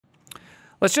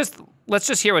Let's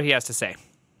just hear what he has to say.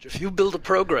 If you build a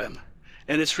program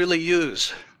and it's really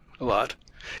used a lot,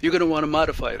 you're going to want to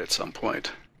modify it at some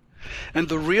point. And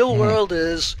the real world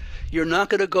is you're not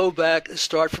going to go back and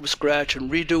start from scratch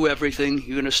and redo everything.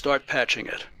 You're going to start patching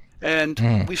it. And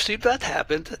we've seen that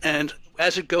happen. And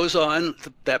as it goes on,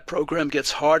 that program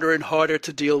gets harder and harder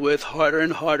to deal with, harder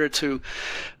and harder to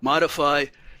modify.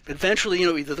 Eventually,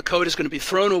 either the code is going to be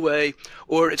thrown away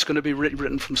or it's going to be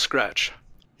written from scratch.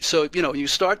 So, you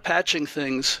start patching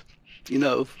things,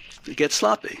 it gets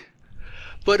sloppy.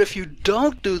 But if you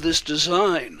don't do this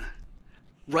design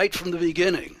right from the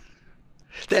beginning,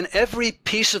 then every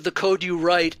piece of the code you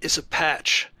write is a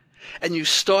patch. And you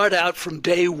start out from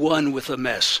day one with a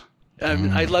mess.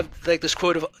 I love this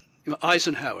quote of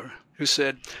Eisenhower, who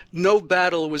said, "No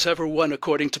battle was ever won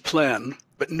according to plan,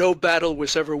 but no battle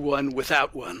was ever won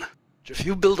without one." If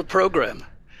you build a program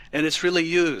and it's really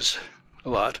used a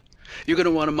lot, you're going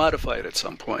to want to modify it at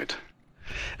some point.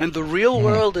 And the real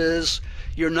world is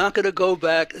you're not going to go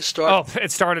back and start. Oh,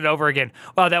 it started over again.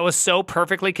 Wow, that was so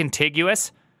perfectly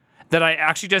contiguous that I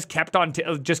actually just kept on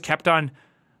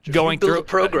going through a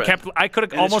program. I could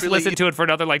have almost listened to it for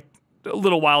another a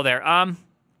little while there.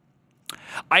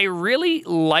 I really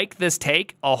like this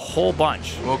take a whole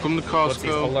bunch. Welcome to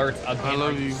Costco. Alerts again. I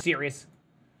love Are you you. serious?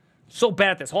 So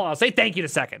bad at this. Hold on, I'll say thank you in a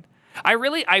second. I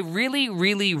really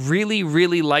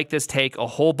like this take a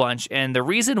whole bunch, and the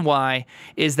reason why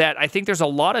is that I think there's a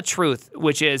lot of truth,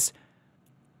 which is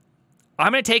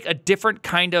I'm going to take a different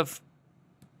kind of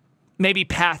maybe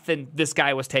path than this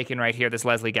guy was taking right here, this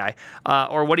Leslie guy,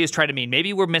 or what he was trying to mean.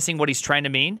 Maybe we're missing what he's trying to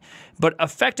mean, but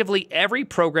effectively every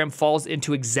program falls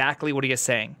into exactly what he is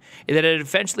saying. That it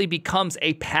eventually becomes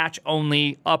a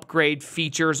patch-only upgrade,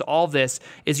 features, all this,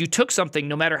 is you took something,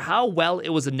 no matter how well it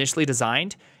was initially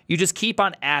designed, you just keep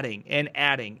on adding and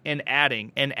adding and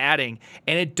adding and adding,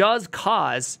 and it does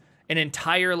cause an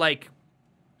entire,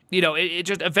 it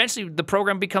just eventually the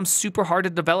program becomes super hard to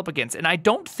develop against. And I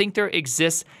don't think there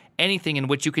exists anything in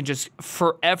which you can just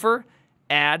forever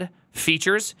add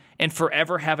features and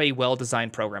forever have a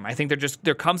well-designed program. I think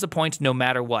there comes a point, no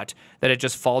matter what, that it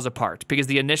just falls apart because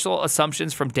the initial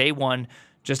assumptions from day one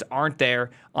just aren't there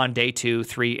on day 2,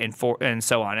 3, and 4, and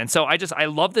so on. And so I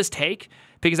love this take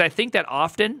because I think that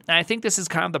often, and I think this is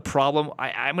kind of the problem.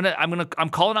 I'm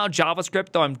calling out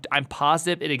JavaScript, though I'm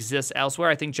positive it exists elsewhere.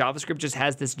 I think JavaScript just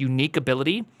has this unique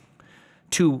ability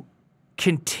to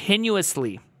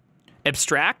continuously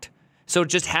abstract. So it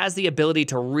just has the ability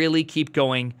to really keep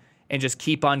going and just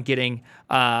keep on getting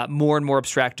more and more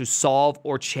abstract to solve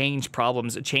or change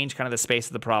problems, change kind of the space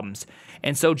of the problems.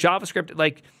 And so JavaScript,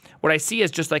 what I see is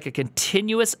just like a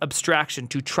continuous abstraction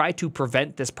to try to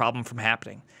prevent this problem from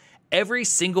happening. Every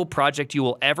single project you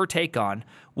will ever take on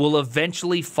will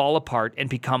eventually fall apart and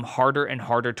become harder and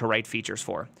harder to write features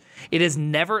for. It is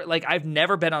never I've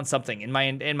never been on something in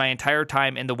my entire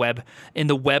time in the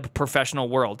web professional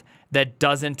world that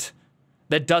doesn't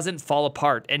fall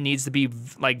apart and needs to be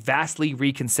vastly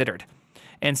reconsidered.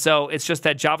 And so it's just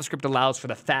that JavaScript allows for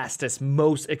the fastest,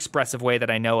 most expressive way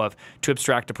that I know of to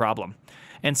abstract a problem.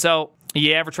 And so,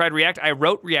 you ever tried React? I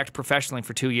wrote React professionally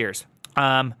for 2 years.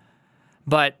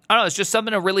 But I don't know, it's just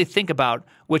something to really think about,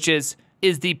 which is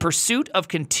the pursuit of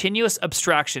continuous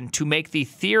abstraction to make the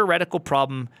theoretical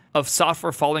problem of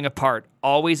software falling apart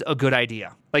always a good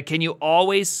idea? Can you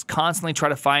always constantly try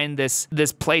to find this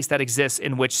place that exists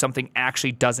in which something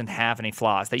actually doesn't have any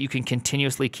flaws, that you can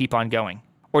continuously keep on going?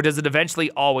 Or does it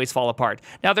eventually always fall apart?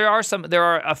 Now, there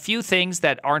are a few things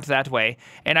that aren't that way,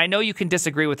 and I know you can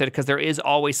disagree with it because there is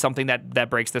always something that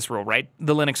breaks this rule, right?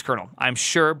 The Linux kernel, I'm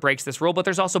sure, breaks this rule, but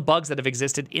there's also bugs that have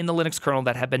existed in the Linux kernel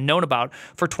that have been known about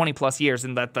for 20 plus years,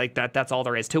 and that's all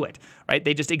there is to it, right?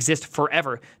 They just exist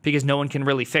forever because no one can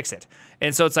really fix it.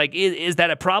 And so it's is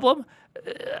that a problem?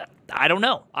 I don't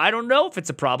know. I don't know if it's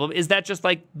a problem. Is that just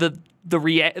the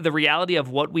reality of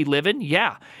what we live in?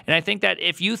 Yeah. And I think that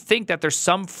if you think that there's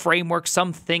some framework,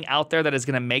 something out there that is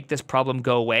going to make this problem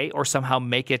go away or somehow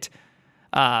make it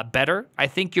better, I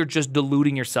think you're just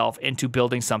deluding yourself into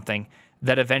building something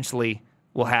that eventually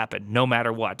will happen no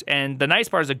matter what. And the nice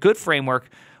part is a good framework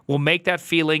will make that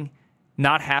feeling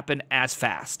not happen as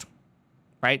fast,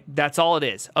 right? That's all it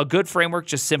is. A good framework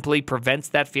just simply prevents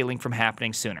that feeling from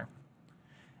happening sooner.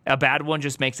 A bad one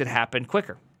just makes it happen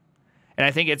quicker. And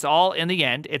I think it's all, in the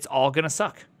end, it's all going to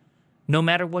suck, no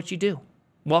matter what you do.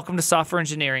 Welcome to software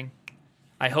engineering.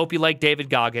 I hope you like David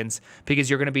Goggins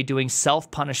because you're going to be doing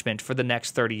self-punishment for the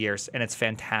next 30 years, and it's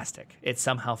fantastic. It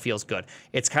somehow feels good.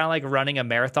 It's kind of like running a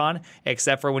marathon,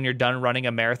 except for when you're done running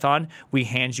a marathon, we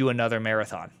hand you another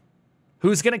marathon.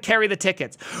 Who's going to carry the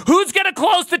tickets? Who's going to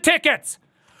close the tickets?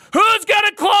 Who's going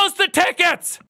to close